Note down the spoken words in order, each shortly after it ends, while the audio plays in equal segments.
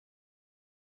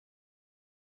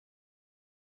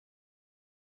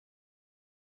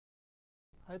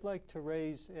I'd like to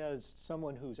raise, as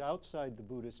someone who's outside the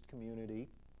Buddhist community,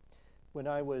 when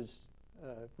I was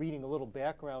reading a little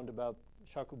background about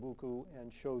shakubuku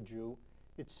and shoju,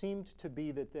 it seemed to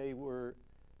be that they were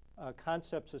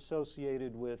concepts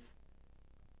associated with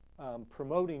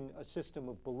promoting a system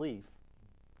of belief.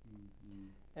 Mm-hmm.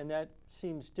 And that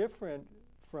seems different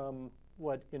from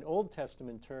what in Old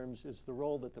Testament terms is the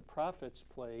role that the prophets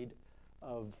played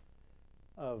of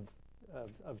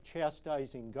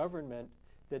chastising government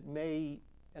that may,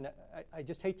 and I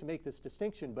just hate to make this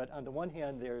distinction, but on the one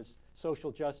hand there's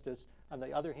social justice, on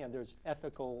the other hand there's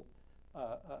ethical,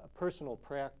 personal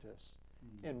practice.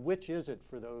 Mm-hmm. And which is it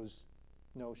for those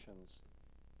notions?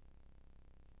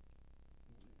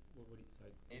 What would you say?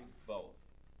 It's both,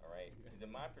 all right? Because in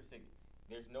my perspective,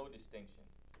 there's no distinction.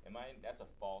 That's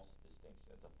a false distinction.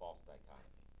 That's a false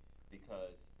dichotomy.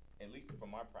 Because, at least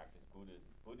from our practice,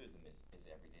 Buddhism is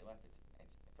everyday life. It's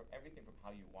from everything from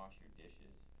how you wash your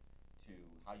dishes to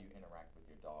how you interact with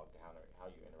your dog, to how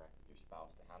you interact with your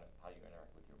spouse, to how you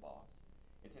interact with your boss.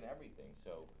 It's in everything.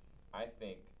 So I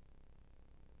think,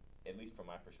 at least from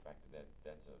my perspective,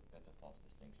 that's a false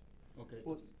distinction. Okay.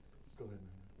 Well, go ahead,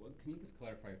 man. Well, can you just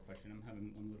clarify your question? I'm having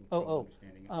a little trouble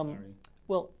understanding it. Sorry.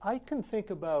 Well, I can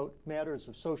think about matters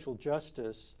of social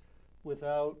justice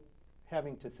without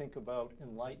having to think about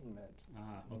enlightenment.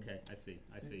 Okay, I see.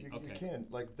 You Okay. can.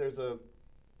 Like,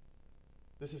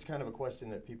 this is kind of a question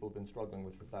that people have been struggling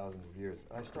with for thousands of years.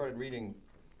 I started reading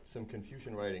some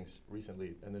Confucian writings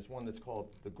recently, and there's one that's called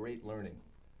The Great Learning.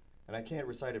 And I can't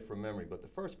recite it from memory, but the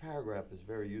first paragraph is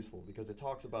very useful because it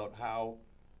talks about how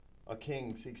a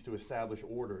king seeks to establish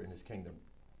order in his kingdom.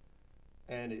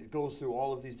 And it goes through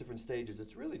all of these different stages.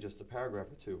 It's really just a paragraph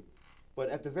or two. But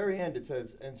at the very end it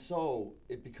says, and so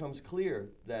it becomes clear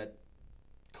that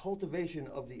cultivation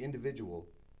of the individual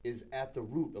is at the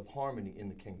root of harmony in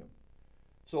the kingdom.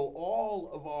 So all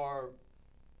of our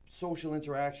social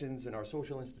interactions and our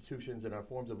social institutions and our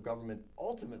forms of government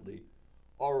ultimately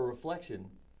are a reflection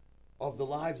of the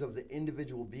lives of the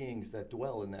individual beings that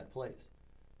dwell in that place.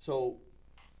 So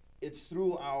it's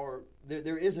through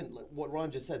there isn't, what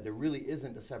Ron just said, there really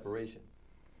isn't a separation.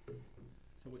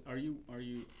 So are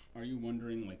you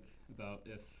wondering about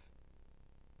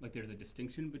if there's a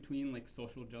distinction between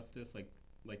social justice,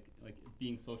 like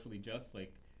being socially just,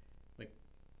 like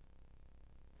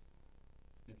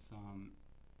it's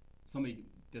somebody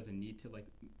doesn't need to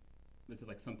this is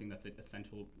something that's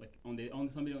essential, somebody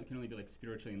can only be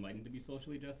spiritually enlightened to be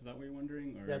socially just. Is that what you're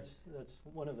wondering? Or That's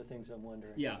one of the things I'm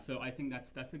wondering. Yeah, so I think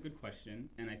that's a good question,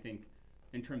 and I think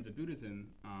in terms of Buddhism,